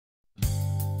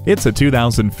It's a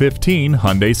 2015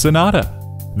 Hyundai Sonata.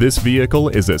 This vehicle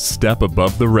is a step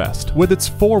above the rest with its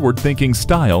forward-thinking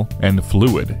style and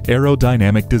fluid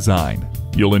aerodynamic design.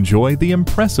 You'll enjoy the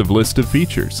impressive list of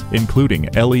features, including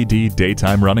LED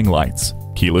daytime running lights,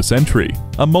 keyless entry,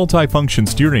 a multi-function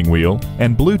steering wheel,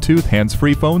 and Bluetooth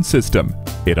hands-free phone system.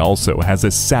 It also has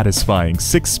a satisfying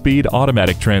 6-speed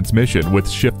automatic transmission with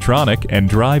Shiftronic and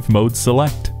Drive Mode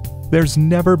Select. There's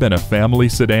never been a family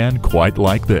sedan quite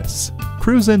like this.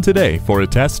 Cruise in today for a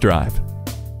test drive.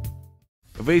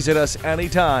 Visit us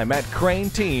anytime at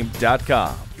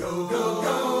crainteam.com.